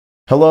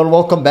Hello and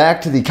welcome back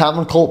to the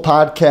Common Colt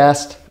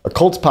Podcast, a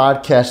Colts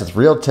podcast with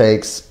real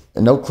takes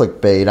and no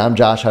clickbait. I'm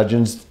Josh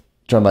Hudgens,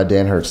 joined by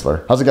Dan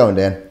Hertzler. How's it going,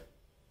 Dan?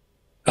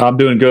 I'm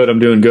doing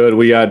good.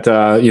 We got,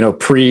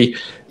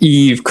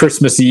 pre-Eve,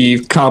 Christmas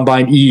Eve,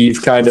 Combine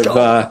Eve kind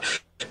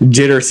of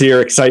jitters here,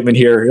 excitement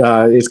here.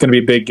 It's going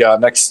to be big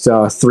next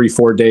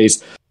 3-4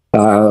 days.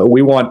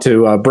 We want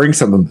to bring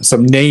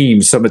some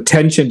names, some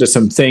attention to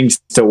some things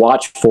to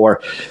watch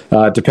for,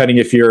 depending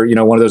if you're,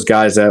 one of those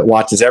guys that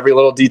watches every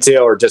little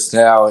detail or just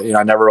now,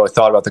 I never really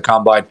thought about the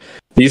Combine.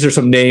 These are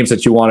some names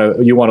that you want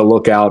to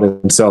look out.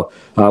 And so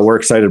we're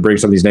excited to bring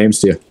some of these names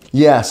to you.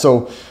 Yeah.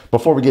 So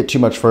before we get too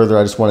much further,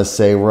 I just want to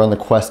say we're on the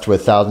quest to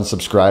 1,000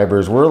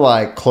 subscribers. We're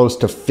like close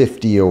to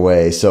 50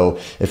 away. So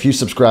if you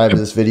subscribe to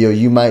this video,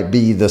 you might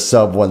be the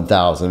sub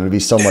 1,000. It would be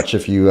so much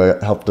if you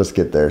helped us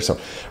get there. So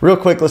real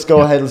quick, let's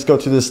go ahead. Let's go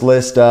through this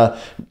list.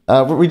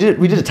 We did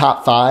a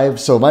top 5.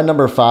 So my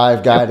number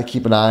 5 guy to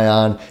keep an eye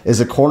on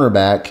is a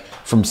cornerback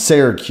from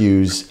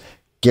Syracuse,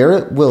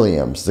 Garrett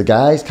Williams. The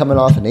guy's coming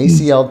off an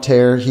ACL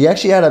tear. He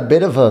actually had a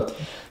bit of a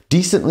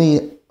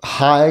decently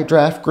high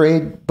draft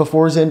grade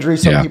before his injury.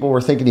 Some people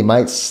were thinking he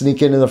might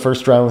sneak into the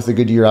first round with a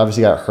good year.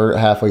 Obviously got hurt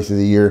halfway through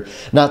the year.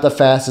 Not the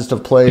fastest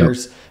of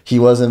players. He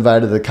was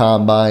invited to the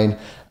Combine.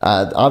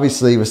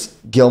 Obviously with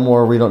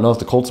Gilmore, we don't know if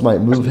the Colts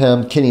might move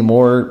him. Kenny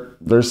Moore,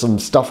 there's some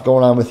stuff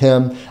going on with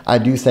him. I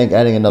do think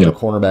adding another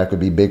cornerback would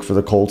be big for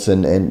the Colts,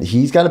 and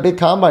he's got a big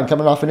Combine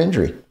coming off an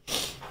injury.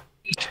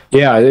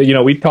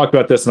 Yeah, we talked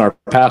about this in our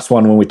past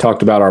one when we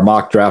talked about our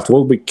mock draft.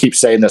 We'll keep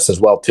saying this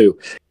as well, too.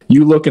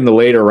 You look in the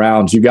later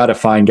rounds, you got to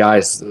find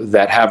guys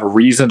that have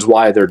reasons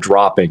why they're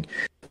dropping.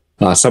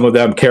 Some of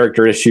them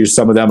character issues,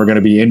 some of them are going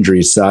to be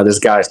injuries. This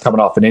guy's coming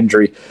off an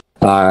injury,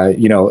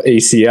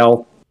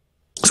 ACL.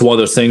 It's one of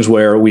those things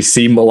where we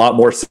see a lot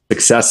more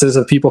successes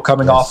of people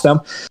coming off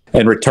them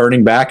and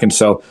returning back. And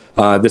so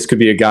this could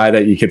be a guy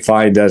that you could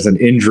find as an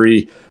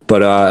injury,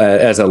 but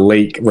as a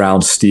late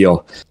round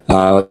steal.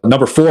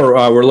 Number 4,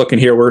 we're looking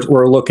here.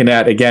 We're looking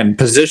at, again,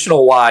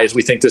 positional wise,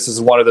 we think this is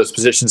one of those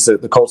positions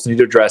that the Colts need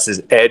to address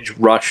is edge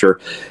rusher.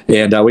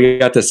 And we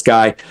got this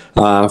guy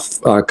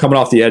coming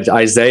off the edge,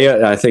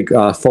 Isaiah, I think,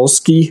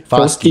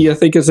 Foskey, I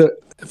think is it.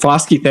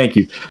 Foskey, thank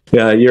you.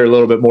 You're a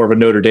little bit more of a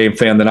Notre Dame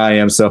fan than I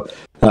am, so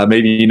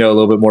maybe you know a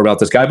little bit more about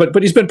this guy.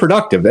 But he's been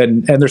productive,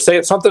 and there's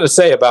something to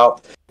say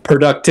about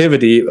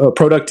productivity,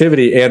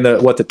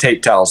 and what the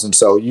tape tells. And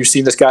so, you've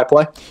seen this guy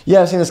play?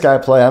 Yeah, I've seen this guy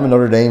play. I'm a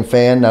Notre Dame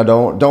fan. Now,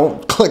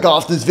 don't click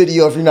off this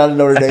video if you're not a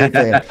Notre Dame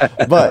fan.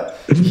 But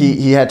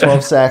he had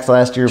 12 sacks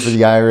last year for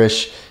the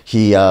Irish.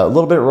 He a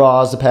little bit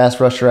raw as a pass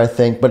rusher, I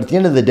think. But at the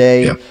end of the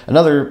day,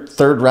 another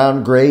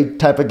third-round grade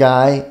type of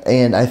guy,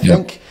 and I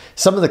think.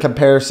 Some of the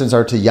comparisons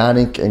are to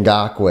Yannick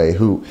Ngakoue,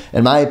 who,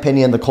 in my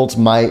opinion, the Colts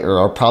might or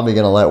are probably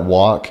going to let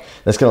walk.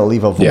 That's going to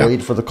leave a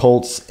void for the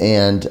Colts,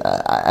 and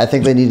I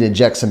think they need to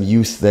inject some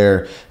youth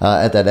there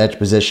at that edge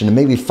position and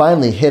maybe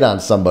finally hit on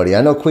somebody.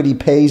 I know Kwity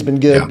Paye's been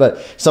good,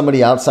 but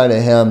somebody outside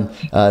of him,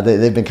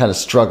 they've been kind of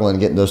struggling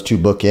getting those two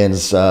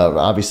bookends.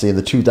 Obviously, in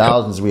the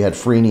 2000s, we had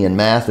Freeney and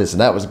Mathis,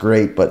 and that was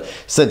great, but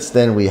since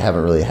then, we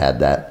haven't really had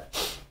that.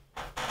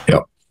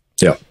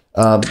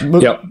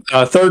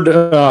 Third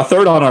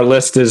on our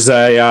list is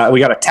we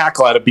got a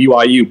tackle out of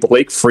BYU,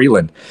 Blake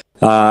Freeland.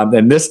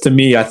 And this, to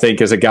me, I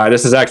think is a guy.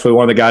 This is actually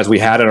one of the guys we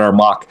had in our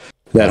mock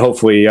that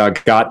hopefully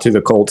got to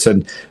the Colts.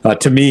 And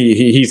to me,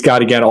 he's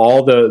got, again,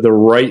 all the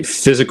right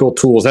physical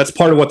tools. That's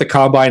part of what the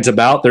Combine's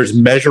about. There's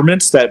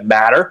measurements that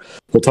matter.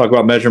 We'll talk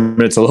about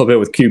measurements a little bit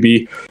with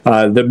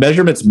QB. The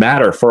measurements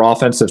matter for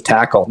offensive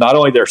tackle, not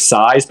only their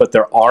size, but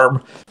their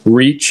arm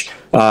reach,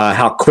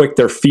 how quick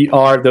their feet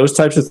are. Those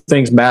types of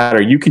things matter.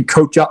 You can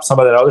coach up some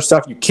of that other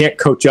stuff. You can't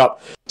coach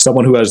up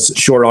someone who has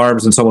short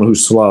arms and someone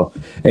who's slow.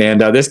 And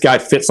this guy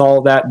fits all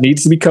of that,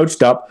 needs to be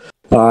coached up.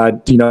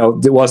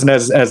 It wasn't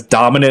as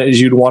dominant as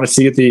you'd want to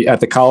see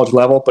at the college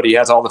level, but he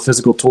has all the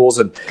physical tools,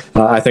 and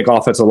I think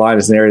offensive line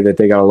is an area that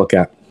they got to look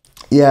at.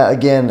 Yeah,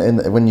 again,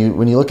 and when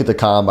you look at the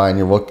Combine,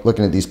 you're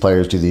looking at these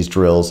players do these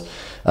drills.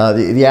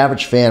 The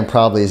average fan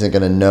probably isn't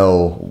going to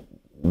know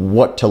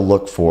what to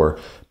look for.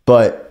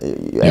 But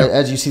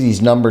as you see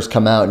these numbers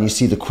come out and you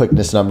see the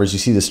quickness numbers, you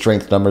see the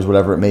strength numbers,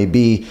 whatever it may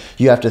be,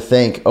 you have to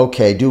think,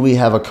 okay, do we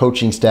have a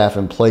coaching staff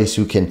in place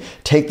who can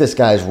take this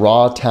guy's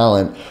raw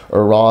talent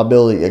or raw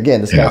ability? Again,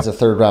 this guy's a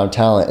third-round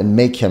talent and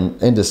make him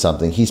into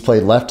something. He's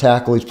played left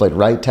tackle, he's played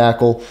right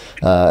tackle,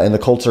 and the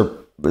Colts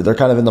they're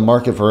kind of in the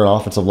market for an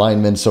offensive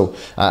lineman. So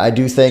I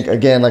do think,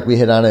 again, like we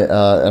hit on it in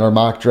our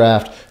mock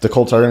draft, the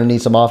Colts are going to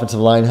need some offensive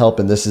line help,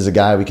 and this is a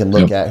guy we can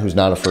look at who's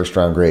not a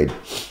first-round grade.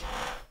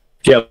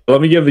 Yeah, let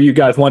me give you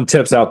guys one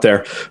tips out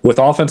there. With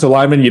offensive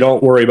linemen, you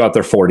don't worry about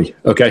their 40,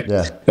 okay?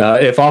 Yeah.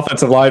 If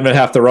offensive linemen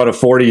have to run a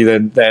 40,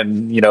 then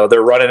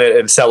they're running it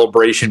in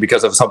celebration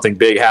because of something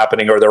big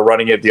happening, or they're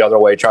running it the other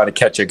way, trying to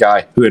catch a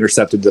guy who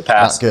intercepted the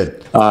pass.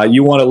 Not good.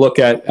 You want to look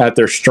at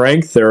their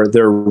strength,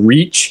 their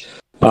reach,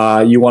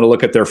 you want to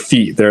look at their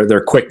feet,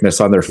 their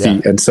quickness on their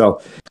feet. And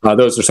so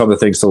those are some of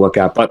the things to look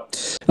at. But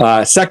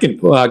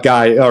second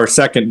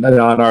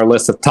on our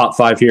list of top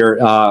 5 here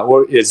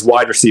is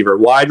wide receiver.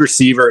 Wide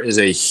receiver is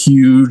a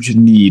huge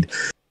need.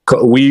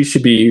 We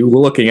should be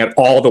looking at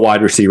all the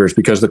wide receivers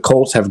because the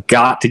Colts have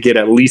got to get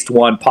at least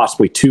 1,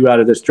 possibly 2 out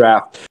of this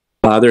draft.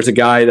 There's a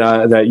guy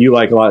that you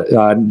like a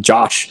lot,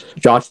 Josh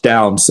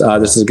Downs.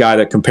 This is a guy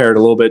that compared a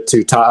little bit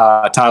to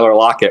Tyler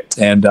Lockett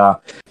and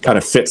kind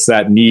of fits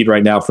that need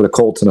right now for the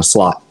Colts in a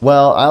slot.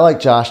 Well, I like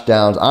Josh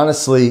Downs.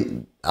 Honestly,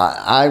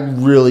 I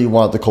really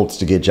want the Colts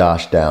to get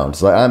Josh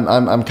Downs. Like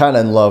I'm kind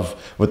of in love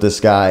with this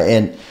guy,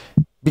 and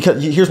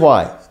because here's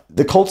why: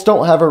 the Colts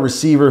don't have a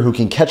receiver who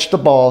can catch the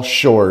ball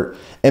short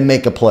and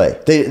make a play.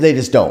 They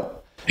just don't.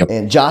 Yep.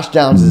 And Josh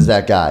Downs is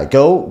that guy.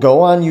 Go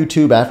on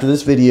YouTube after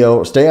this video,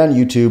 or stay on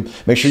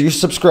YouTube. Make sure you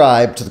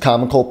subscribe to the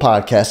Common Colt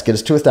Podcast. Get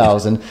us to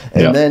 1,000,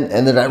 and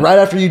then right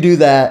after you do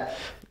that,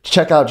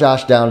 check out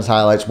Josh Downs'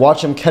 highlights.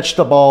 Watch him catch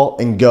the ball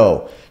and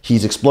go.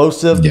 He's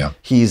explosive. Yeah.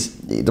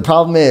 The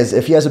problem is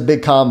if he has a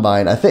big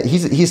combine. I think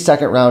he's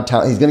second round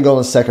talent. He's going to go in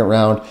the second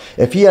round.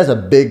 If he has a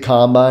big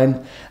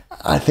combine,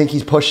 I think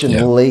he's pushing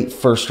late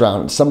first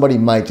round. Somebody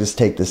might just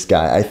take this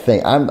guy. I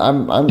think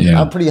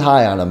I'm pretty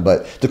high on him,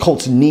 but the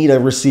Colts need a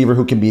receiver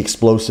who can be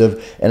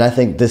explosive, and I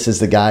think this is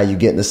the guy you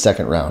get in the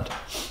second round.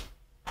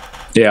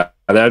 Yeah,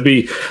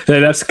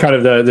 that's kind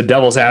of the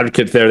devil's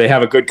advocate there. They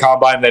have a good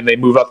combine, then they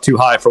move up too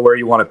high for where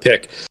you want to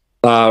pick.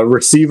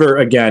 Receiver,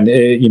 again,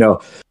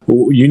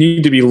 you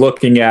need to be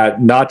looking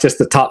at not just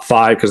the top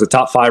 5, because the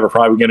top 5 are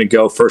probably going to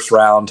go first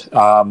round,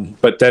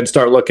 but then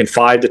start looking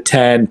 5 to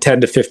 10,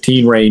 10 to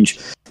 15 range,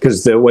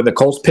 because when the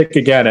Colts pick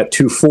again at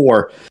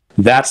 2-4,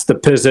 that's the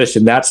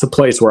position, that's the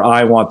place where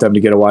I want them to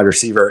get a wide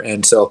receiver.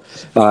 And so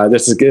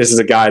this is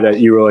a guy that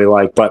you really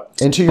like.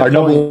 But our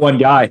number 1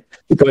 guy,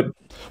 good.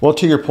 Well,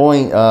 to your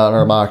point, on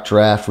our mock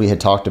draft, we had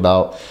talked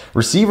about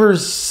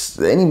receivers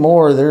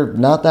anymore. They're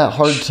not that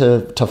hard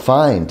to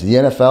find. The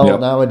NFL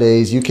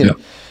nowadays, you can,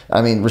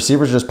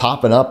 receivers are just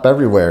popping up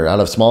everywhere out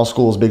of small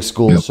schools, big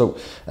schools. So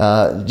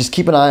just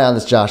keep an eye on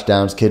this Josh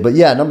Downs kid. But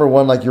yeah, number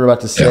 1, like you were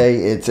about to say,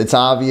 it's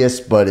obvious,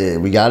 but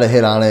we got to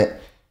hit on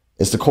it.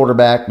 It's the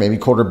quarterback, maybe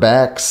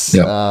quarterbacks,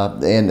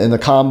 and in the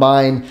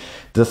combine.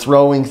 The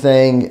throwing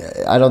thing,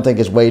 I don't think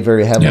is weighed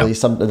very heavily.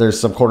 There's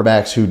some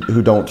quarterbacks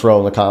who don't throw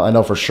in the combine. I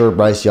know for sure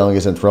Bryce Young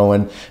isn't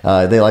throwing.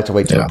 They like to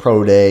wait till a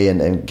pro day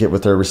and get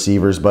with their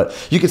receivers. But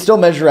you can still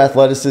measure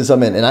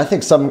athleticism, and I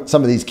think some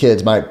of these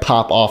kids might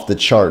pop off the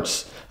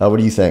charts. What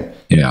do you think?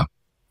 Yeah,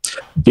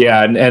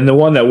 and the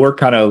one that we're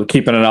kind of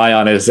keeping an eye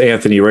on is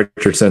Anthony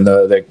Richardson,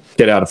 the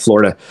kid out of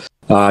Florida.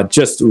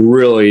 Just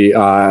really,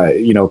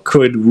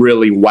 could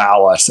really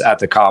wow us at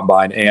the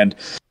combine. And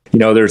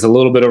there's a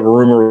little bit of a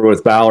rumor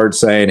with Ballard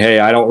saying, hey,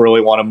 I don't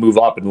really want to move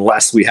up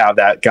unless we have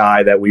that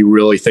guy that we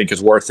really think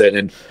is worth it.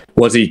 And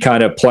was he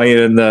kind of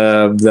playing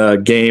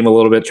the game a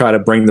little bit, try to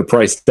bring the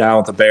price down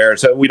with the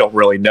Bears? So we don't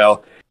really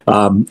know.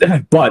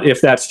 But if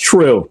that's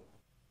true,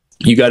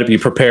 you got to be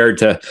prepared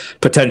to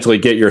potentially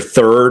get your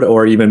 3rd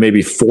or even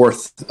maybe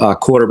 4th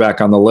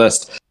quarterback on the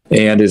list.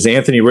 And is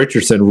Anthony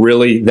Richardson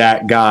really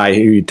that guy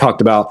who you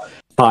talked about,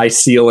 high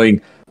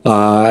ceiling,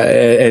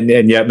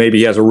 and yet maybe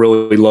he has a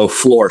really low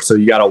floor? So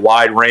you got a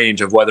wide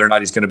range of whether or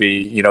not he's going to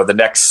be, the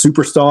next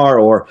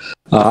superstar or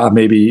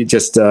maybe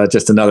just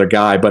another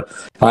guy. But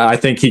I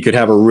think he could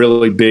have a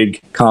really big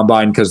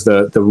combine because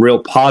the real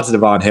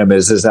positive on him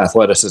is his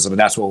athleticism, and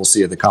that's what we'll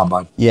see at the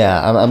combine.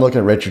 Yeah, I'm looking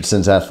at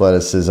Richardson's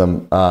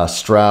athleticism.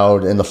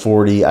 Stroud in the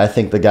 40. I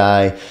think the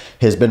guy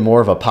has been more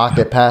of a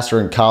pocket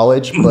passer in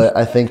college, but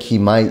I think he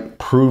might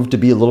prove to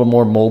be a little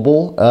more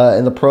mobile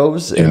in the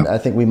pros, and I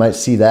think we might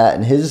see that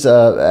in his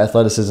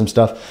athleticism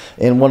stuff.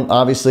 And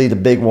obviously the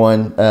big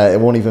one,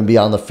 it won't even be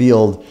on the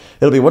field.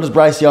 It'll be, what is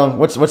Bryce Young?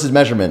 What's his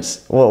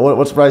measurements?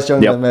 What's Bryce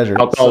Young going to measure?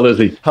 How tall is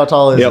he? How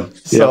tall is he?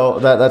 So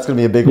that's going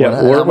to be a big one.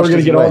 We're going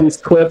to get all these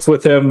clips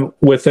with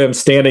him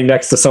standing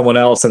next to someone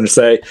else and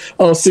say,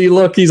 oh, see,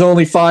 look, he's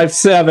only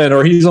 5'7",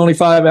 or he's only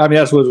 5. I mean,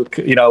 that's what,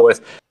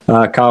 with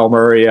Kyle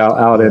Murray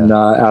out in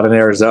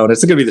Arizona.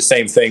 It's going to be the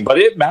same thing, but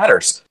it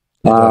matters.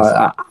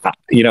 Not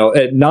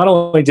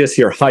only just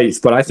your height,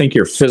 but I think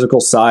your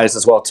physical size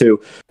as well too.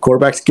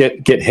 Quarterbacks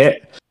get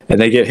hit, and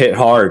they get hit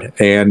hard,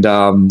 and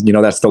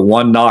that's the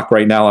one knock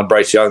right now on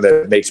Bryce Young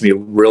that makes me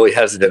really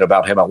hesitant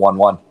about him at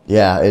 1-1.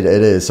 Yeah, it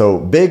is. So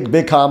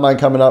big combine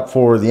coming up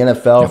for the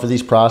NFL, for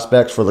these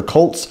prospects, for the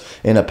Colts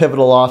in a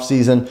pivotal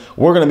offseason.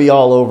 We're going to be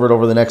all over it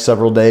over the next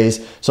several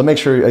days. So make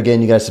sure,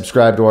 again, you guys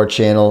subscribe to our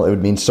channel. It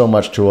would mean so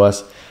much to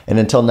us. And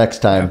until next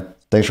time,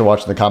 thanks for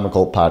watching the Common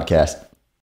Colt Podcast.